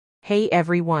Hey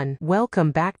everyone,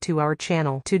 welcome back to our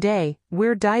channel. Today,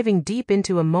 we're diving deep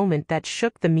into a moment that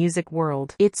shook the music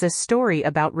world. It's a story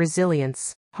about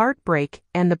resilience, heartbreak,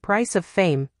 and the price of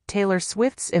fame. Taylor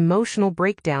Swift's emotional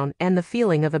breakdown and the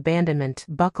feeling of abandonment.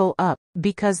 Buckle up,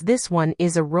 because this one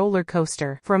is a roller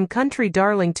coaster. From country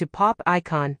darling to pop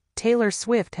icon, Taylor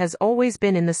Swift has always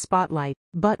been in the spotlight.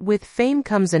 But with fame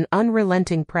comes an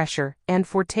unrelenting pressure, and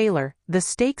for Taylor, the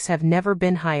stakes have never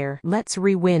been higher. Let's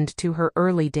rewind to her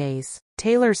early days.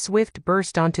 Taylor Swift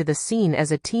burst onto the scene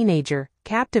as a teenager,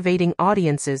 captivating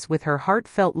audiences with her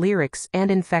heartfelt lyrics and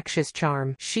infectious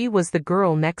charm. She was the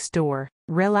girl next door,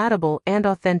 relatable and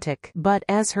authentic. But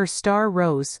as her star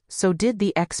rose, so did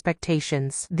the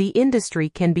expectations. The industry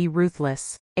can be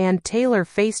ruthless, and Taylor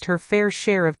faced her fair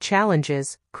share of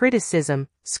challenges, criticism,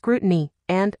 scrutiny,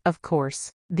 and, of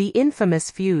course, the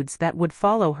infamous feuds that would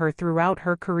follow her throughout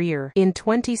her career. In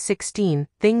 2016,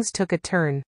 things took a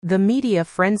turn. The media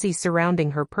frenzy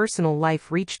surrounding her personal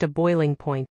life reached a boiling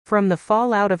point. From the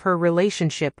fallout of her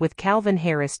relationship with Calvin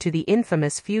Harris to the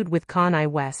infamous feud with Kanye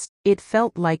West, it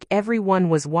felt like everyone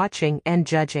was watching and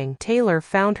judging. Taylor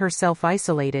found herself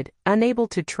isolated, unable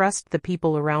to trust the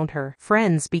people around her.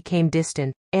 Friends became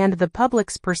distant, and the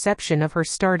public's perception of her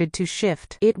started to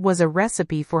shift. It was a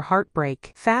recipe for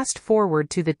heartbreak. Fast forward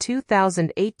to the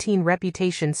 2018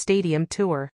 Reputation Stadium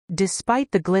tour.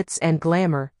 Despite the glitz and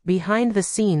glamour, behind the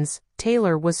scenes,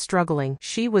 Taylor was struggling.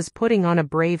 She was putting on a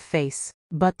brave face,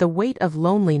 but the weight of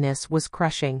loneliness was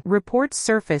crushing. Reports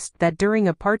surfaced that during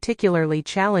a particularly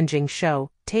challenging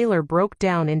show, Taylor broke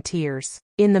down in tears.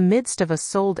 In the midst of a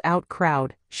sold-out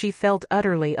crowd, she felt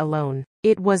utterly alone.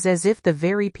 It was as if the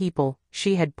very people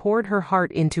she had poured her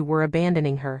heart into were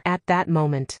abandoning her. At that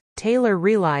moment, Taylor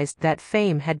realized that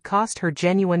fame had cost her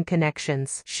genuine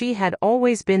connections. She had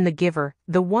always been the giver,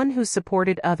 the one who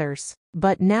supported others.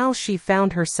 But now she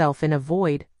found herself in a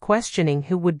void, questioning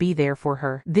who would be there for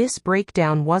her. This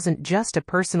breakdown wasn't just a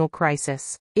personal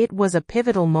crisis. It was a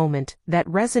pivotal moment that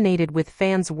resonated with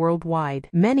fans worldwide.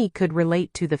 Many could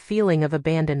relate to the feeling of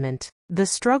abandonment, the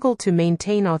struggle to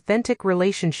maintain authentic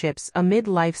relationships amid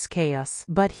life's chaos.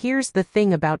 But here's the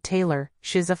thing about Taylor,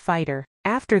 she's a fighter.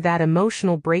 After that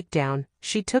emotional breakdown,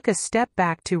 she took a step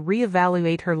back to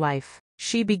reevaluate her life.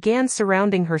 She began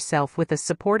surrounding herself with a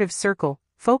supportive circle,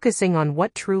 focusing on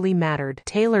what truly mattered.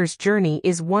 Taylor's journey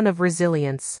is one of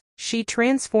resilience. She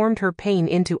transformed her pain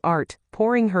into art,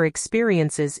 pouring her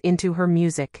experiences into her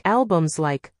music. Albums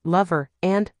like Lover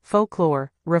and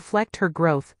Folklore reflect her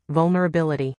growth,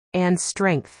 vulnerability, and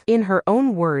strength. In her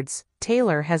own words,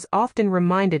 Taylor has often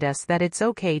reminded us that it's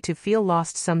okay to feel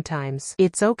lost sometimes.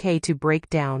 It's okay to break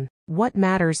down. What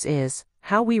matters is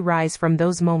how we rise from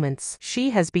those moments. She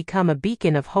has become a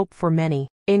beacon of hope for many,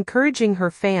 encouraging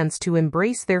her fans to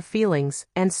embrace their feelings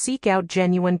and seek out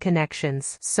genuine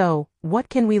connections. So, what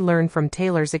can we learn from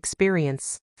Taylor's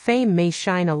experience? Fame may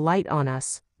shine a light on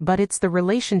us, but it's the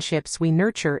relationships we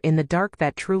nurture in the dark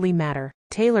that truly matter.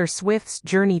 Taylor Swift's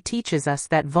journey teaches us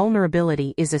that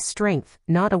vulnerability is a strength,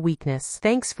 not a weakness.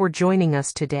 Thanks for joining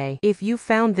us today. If you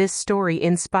found this story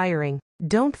inspiring,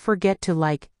 don't forget to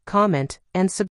like, comment, and subscribe.